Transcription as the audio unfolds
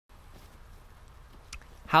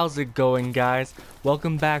How's it going, guys?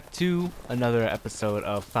 Welcome back to another episode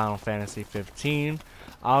of Final Fantasy 15.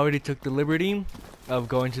 I already took the liberty of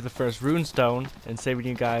going to the first runestone and saving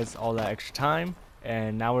you guys all that extra time,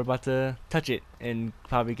 and now we're about to touch it and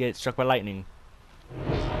probably get struck by lightning.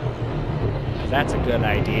 That's a good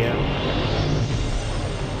idea.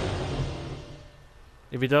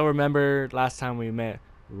 If you don't remember, last time we met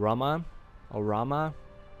Rama,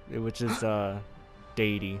 which is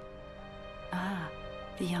deity. Ah,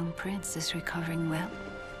 the young prince is recovering well.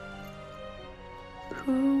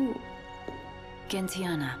 Who?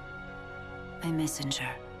 Gentiana, a messenger.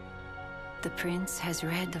 The prince has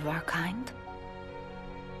read of our kind?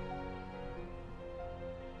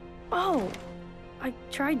 Oh, I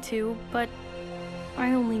tried to, but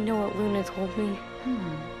I only know what Luna told me.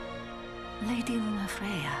 Lady Luna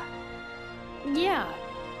Freya. Yeah,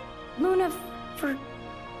 Luna.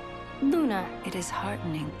 It is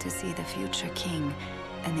heartening to see the future king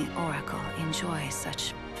and the Oracle enjoy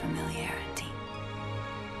such familiarity.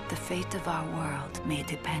 The fate of our world may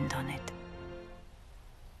depend on it.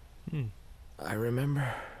 I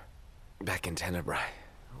remember back in Tenebrae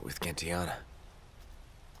with Gentiana.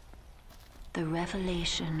 The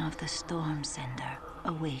revelation of the Storm Sender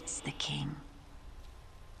awaits the king.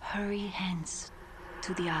 Hurry hence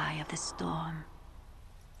to the eye of the storm.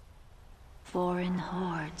 Foreign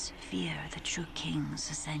hordes fear the true king's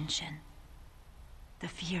ascension. The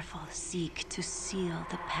fearful seek to seal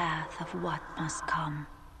the path of what must come.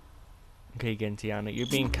 Okay, Gentiana, you're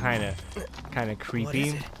being kind of creepy. What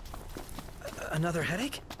is it? Another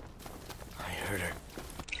headache? I heard her.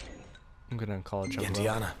 I'm gonna call it Chocobo.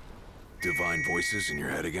 Gentiana. Divine voices in your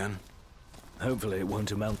head again? Hopefully it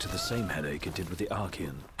won't amount to the same headache it did with the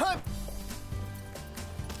Archean.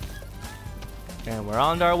 And we're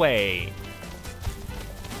on our way.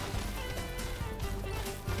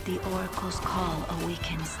 The Oracle's call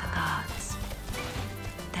awakens the gods.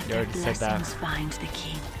 That You their already said that. blessings bind the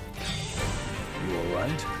king. You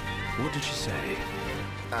alright? What did she say?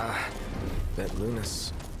 That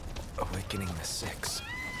Luna's awakening the Six.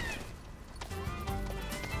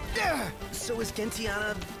 So is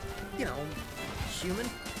Gentiana, human?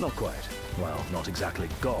 Not quite. Well, not exactly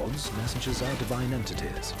gods. Messengers are divine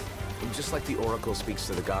entities. Just like the Oracle speaks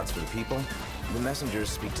to the gods for the people, the messengers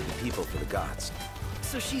speak to the people for the gods.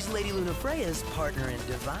 So she's Lady Luna Freya's partner in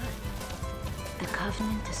divine. The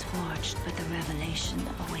covenant is forged, but the revelation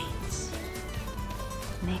awaits.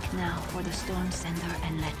 Make now for the Storm Sender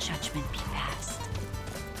and let judgment be passed.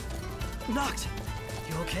 Noct,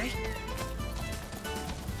 you okay?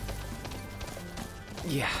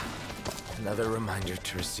 Yeah. Another reminder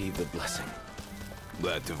to receive the blessing.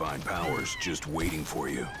 That divine power's just waiting for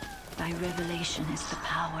you. Thy revelation is the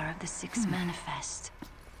power of the Six Manifest.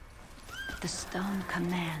 The stone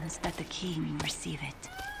commands that the king receive it.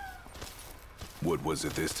 What was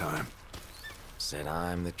it this time? Said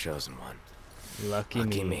I'm the chosen one. Lucky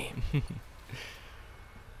me. me.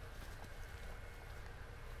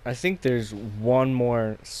 I think there's one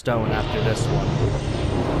more stone after this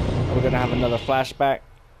one. We're gonna have another flashback.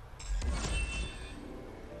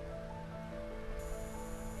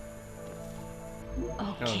 O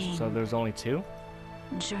Oh, king, so there's only two?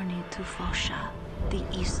 journey to Fosha, the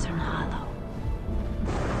Eastern Hollow.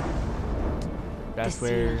 That's The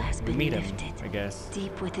where seal has we been meet him, lifted. I guess.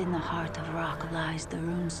 Deep within the heart of rock lies the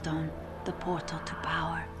runestone, the portal to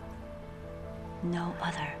power. No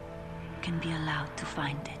other can be allowed to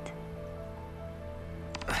find it.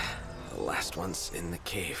 The last one's in the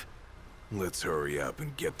cave. Let's hurry up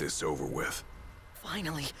and get this over with.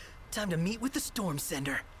 Finally, time to meet with the Storm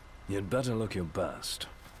Sender. You'd better look your best.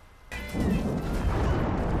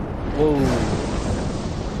 Whoa.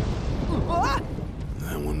 Ah!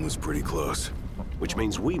 That one was pretty close. Which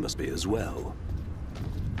means we must be as well.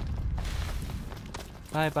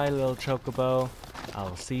 Bye bye, little Chocobo.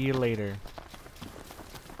 I'll see you later.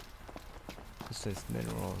 It says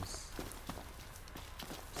minerals.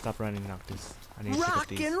 Stop running, Noctis. I need to pick up Rock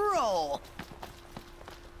these. and roll!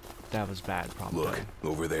 That was bad, probably. Look,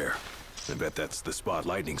 over there. I bet that's the spot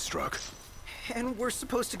lightning struck. And we're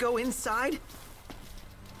supposed to go inside?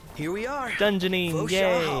 Here we are. Dungeoning, Fosha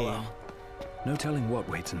yay! Hollow. No telling what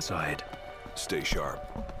waits inside. Stay sharp.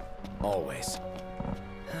 Always.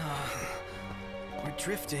 We're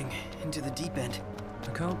drifting into the deep end. I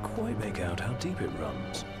can't quite make out how deep it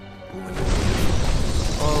runs.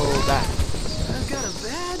 Oh, that. I've got a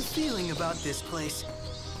bad feeling about this place.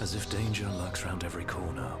 As if danger lurks round every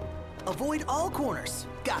corner. Avoid all corners.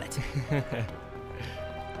 Got it.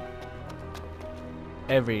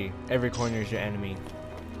 Every corner is your enemy.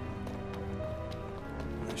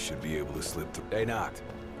 I should be able to slip through. Hey, Noct.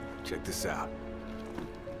 Check this out.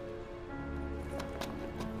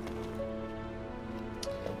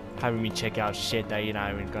 having me check out shit that you're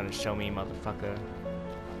not even gonna show me, motherfucker.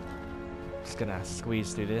 Just gonna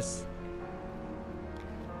squeeze through this.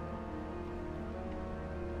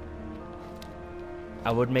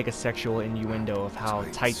 I would make a sexual innuendo of how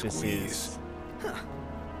tight this is. Huh.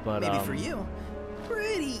 But maybe for you,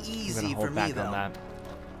 pretty I'm easy gonna hold for back me though. on that.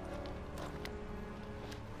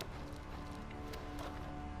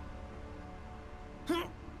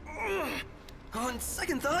 On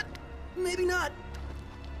second thought, maybe not.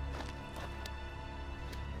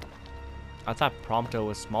 I thought Prompto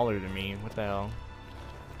was smaller than me. What the hell?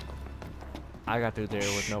 I got through there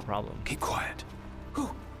with no problem. Keep quiet. Who?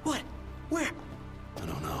 What? Where? I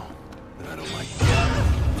don't know, but I don't like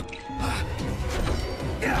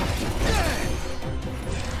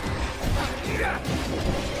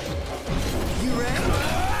You ready?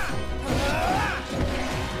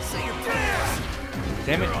 Say your prayers.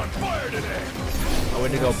 Damn it! On fire today. I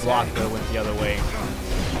went to go block, but it went the other way.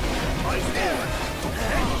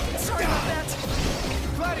 Sorry about that.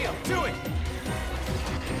 Gladio, do it.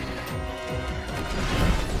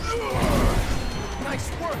 Nice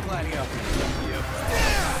work, Gladio.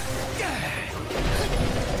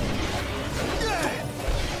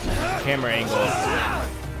 Camera angles.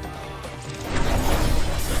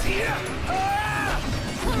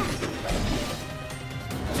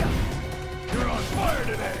 You're on fire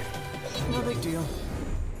today. No big deal.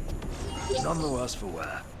 None the worse for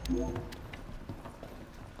wear.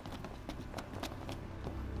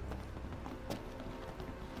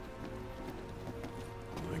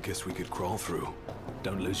 I guess we could crawl through.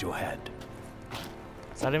 Don't lose your head.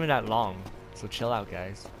 It's not even that long, so chill out,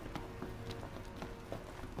 guys.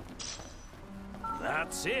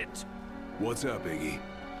 That's it. What's up, Iggy?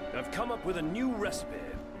 I've come up with a new recipe.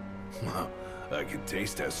 I can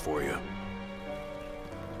taste test for you.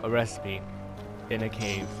 A recipe in a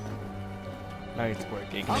cave. Nice work,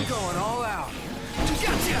 I'm Ignis. going all out.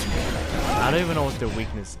 I don't even know what their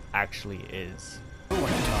weakness actually is.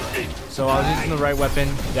 So I was using the right weapon,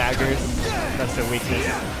 daggers. That's their weakness.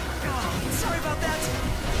 Sorry about that.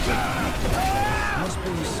 Must be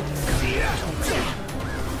some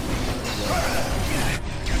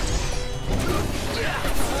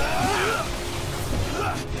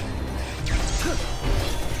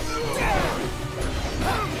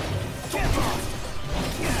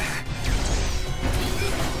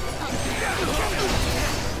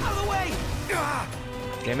Out of the way.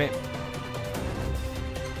 Damn it.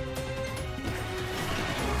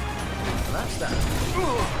 That's that.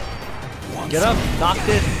 Get up, knock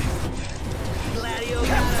this. Gladio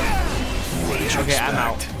got him. Okay, I'm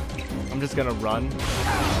out. I'm just gonna run.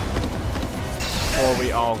 Or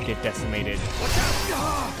we all get decimated.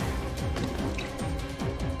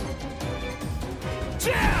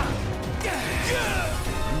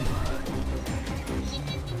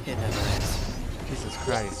 It never ends. Jesus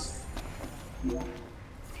Christ.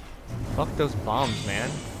 Fuck those bombs, man.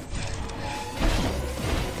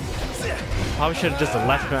 Probably should have just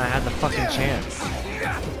left when I had the fucking chance.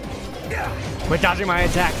 Quit dodging my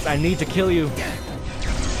attacks. I need to kill you.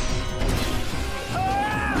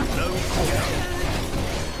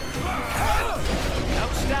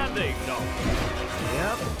 Outstanding, no.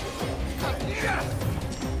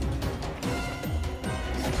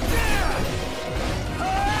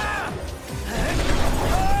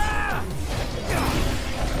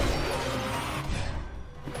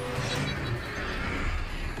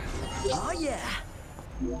 Oh yeah.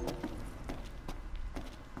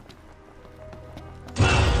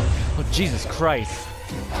 Oh, Jesus Christ.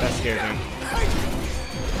 That scared me.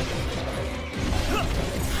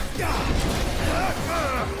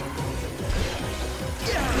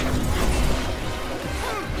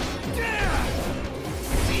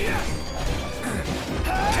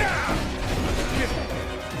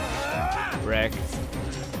 Wrecked.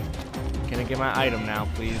 Can I get my item now,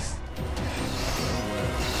 please?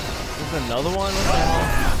 There's another one? What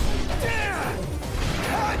the hell?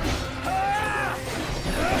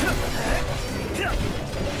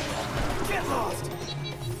 Get lost.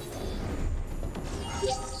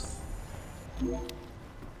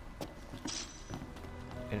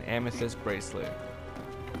 An amethyst bracelet.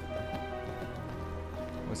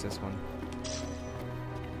 What's this one?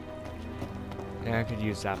 Yeah, I could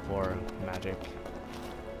use that for magic.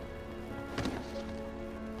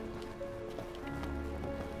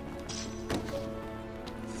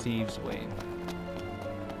 Thieves' Way.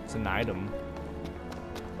 It's an item.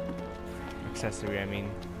 Accessory, I mean.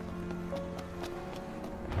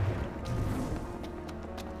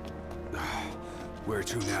 Where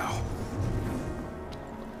to now?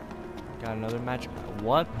 Got another magic.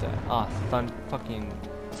 What the? Ah, fucking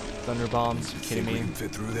Thunder bombs. You kidding Think we me? can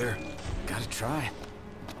fit through there? Gotta try.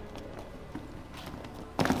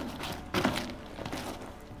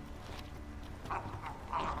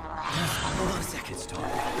 Hold on a second, Storm.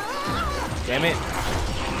 Damn it.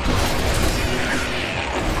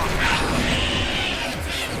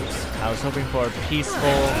 I was hoping for a peaceful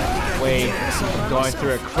way of going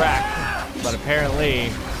through a crack, but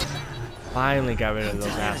apparently, finally got rid of those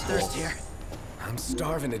assholes. Here. I'm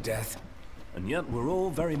starving to death. And yet we're all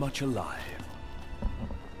very much alive.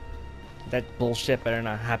 That bullshit better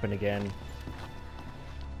not happen again.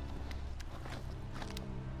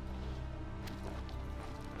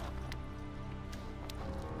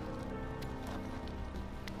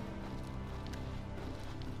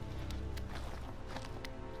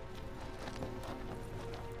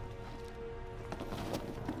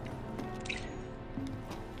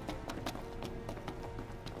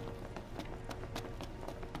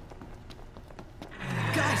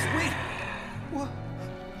 Guys, wait!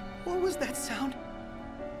 What was that sound?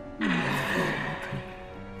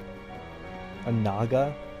 A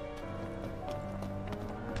naga?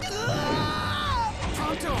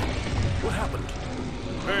 Pronto! What happened?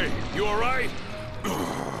 Hey, you alright?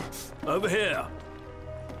 Over here.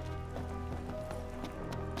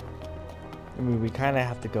 I mean, we kind of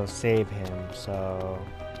have to go save him, so...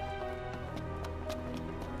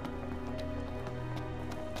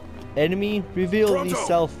 Enemy, reveal Pronto!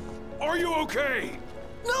 yourself. Are you okay?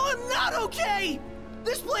 No, I'm not okay!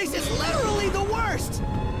 This place is literally the worst!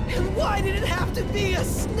 And why did it have to be a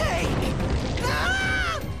snake?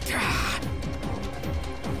 Ah!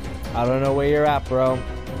 I don't know where you're at, bro.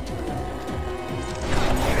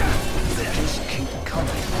 Just keep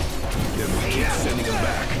coming. Then we keep sending them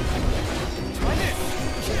back.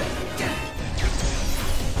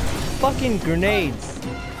 Fucking grenades.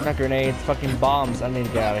 Not grenades, fucking bombs. I need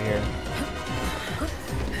to get out of here.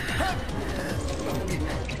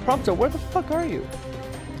 Prompto, where the fuck are you?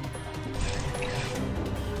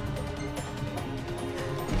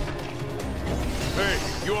 Hey,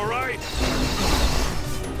 you alright?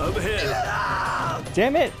 Over here.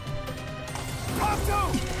 Damn it!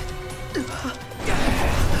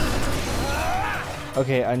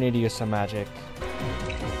 Okay, I need to use some magic.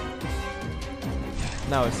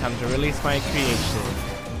 Now it's time to release my creation.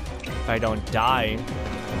 If I don't die.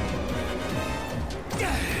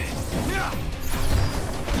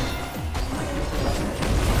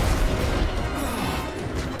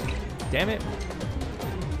 Damn it.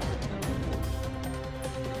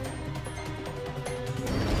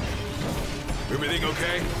 Everything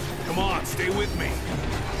okay? Come on, stay with me.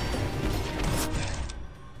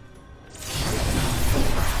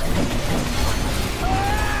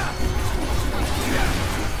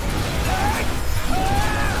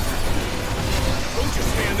 Don't just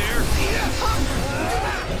stand there.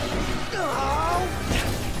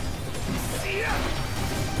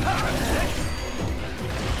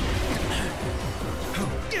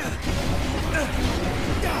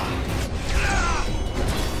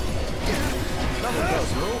 Nothing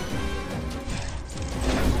goes, Rule.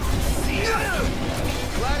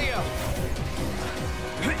 Gladio!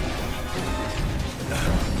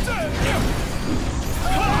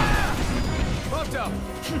 Pronto!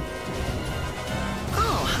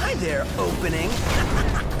 Oh, hi there, opening.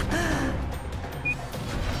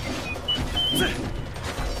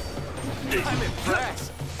 I'm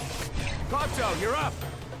impressed. Pronto, you're up.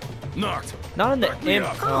 Knocked. Not in the Back me imp.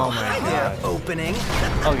 up. Oh my Hi there, god. opening.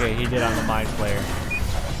 Okay, he did on the mind flayer.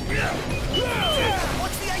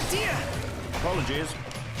 What's the idea? Apologies.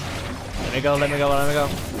 Let me go, let me go, let me go.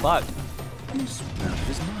 Fuck. He's out of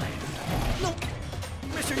his mind. No,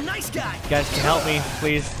 Mr. Nice Guy. You guys can help me,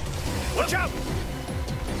 please. Watch out!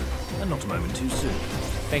 And not a moment too soon.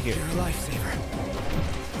 Thank you. You're a lifesaver.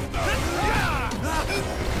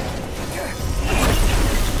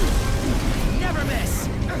 Never miss.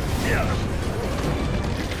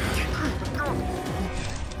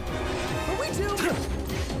 Are we doomed?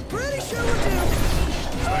 Pretty sure we're doomed.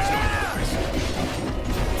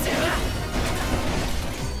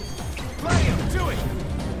 Gladio, do it!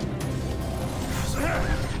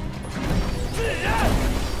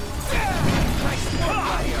 Nice work,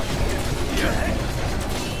 Gladio.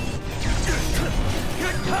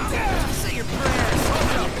 Say your prayers.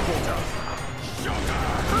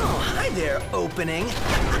 Oh, hi there, opening.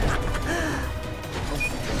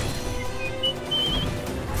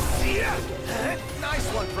 Nice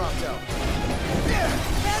one, Pronto.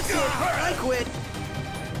 That's it. I quit.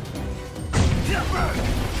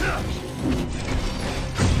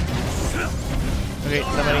 Okay,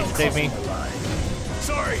 somebody save me.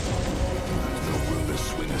 Sorry. No room to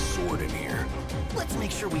swing a sword. sword in here. Let's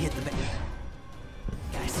make sure we hit the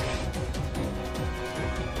guys.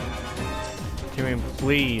 Tyrion,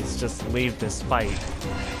 please just leave this fight.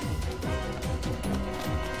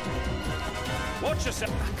 Watch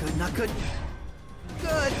yourself. Not good, not good.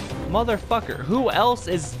 Good. Motherfucker, who else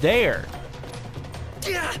is there?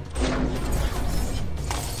 Yeah.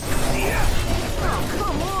 Oh,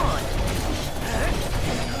 come on.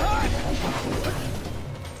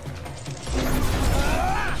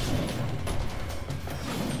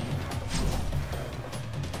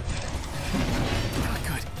 Not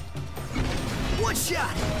good. One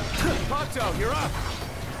shot. Pato, you're up.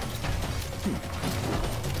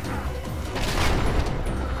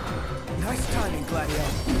 Nice timing, Gladio.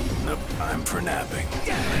 No time for napping.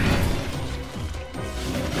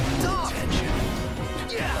 Stop.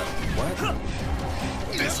 What?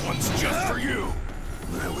 This one's just for you.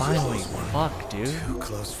 Finally, fuck, dude. Too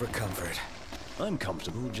close for comfort. I'm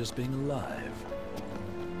comfortable just being alive.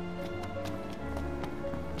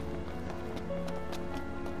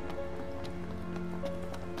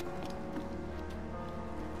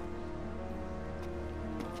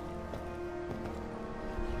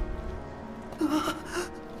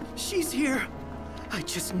 She's here. I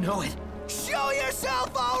just know it. Show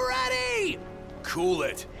yourself already! Cool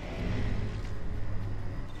it.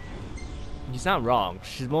 He's not wrong.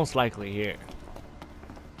 She's most likely here.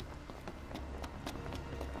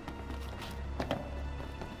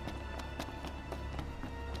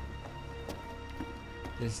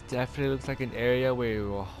 This definitely looks like an area where you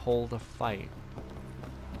will hold a fight.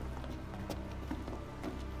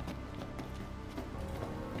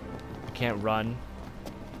 I can't run.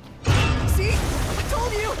 See? I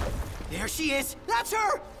told you! There she is! That's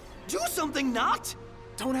her! Do something, not!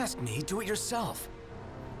 Don't ask me, do it yourself.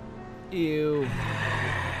 Ew.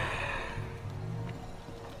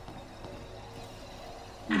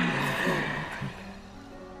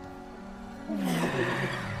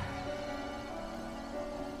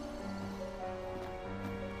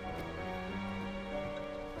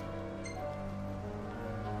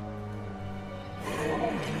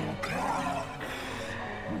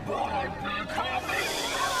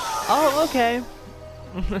 Oh, okay.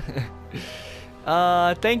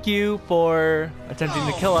 Thank you for attempting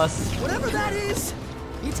to kill us. Whatever that is,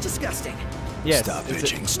 it's disgusting. Yes, Stop it's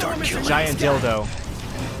bitching, start a killing. giant dildo.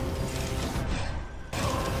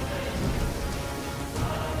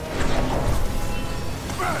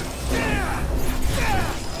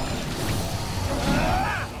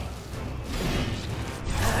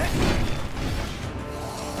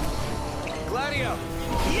 Gladio.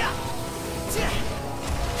 Yeah!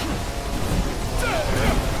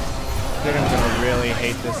 They're gonna really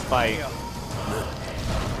hate this fight.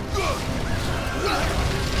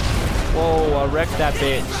 Whoa, I wrecked that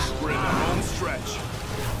bitch. We're in the home stretch.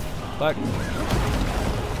 Fuck.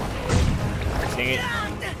 Dang it.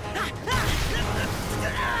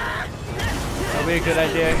 That'll be a good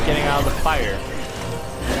idea, getting out of the fire.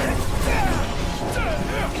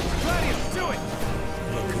 Gladio, do it.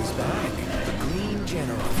 Look who's back. The Green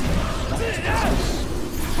General.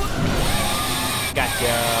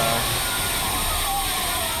 Gotcha.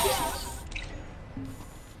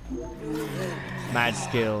 Mad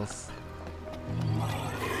skills.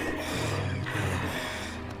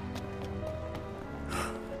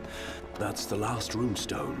 That's the last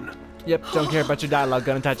runestone. Yep, don't care about your dialogue,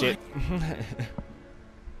 gonna touch it.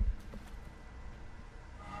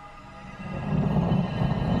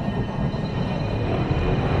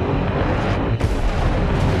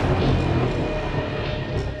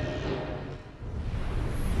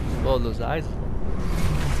 Whoa, those eyes.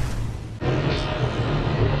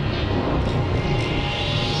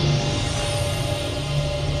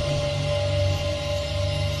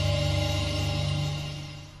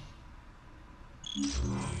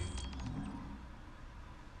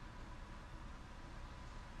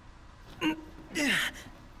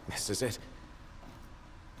 This is it.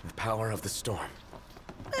 The power of the storm.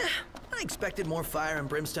 I expected more fire and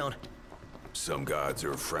brimstone. Some gods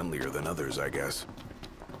are friendlier than others, I guess.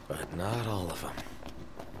 But not all of them.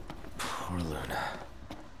 Poor Luna.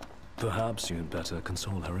 Perhaps you'd better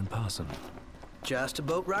console her in person. Just a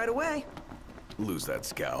boat ride away. Lose that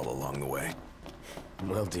scowl along the way.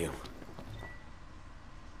 Will do.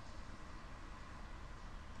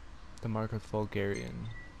 The Mark of Bulgarian.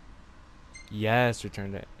 Yes,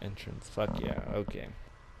 return to entrance. Fuck yeah, okay.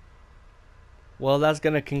 Well, that's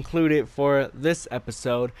going to conclude it for this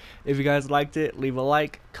episode. If you guys liked it, leave a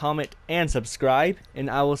like, comment, and subscribe. And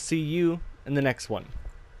I will see you in the next one.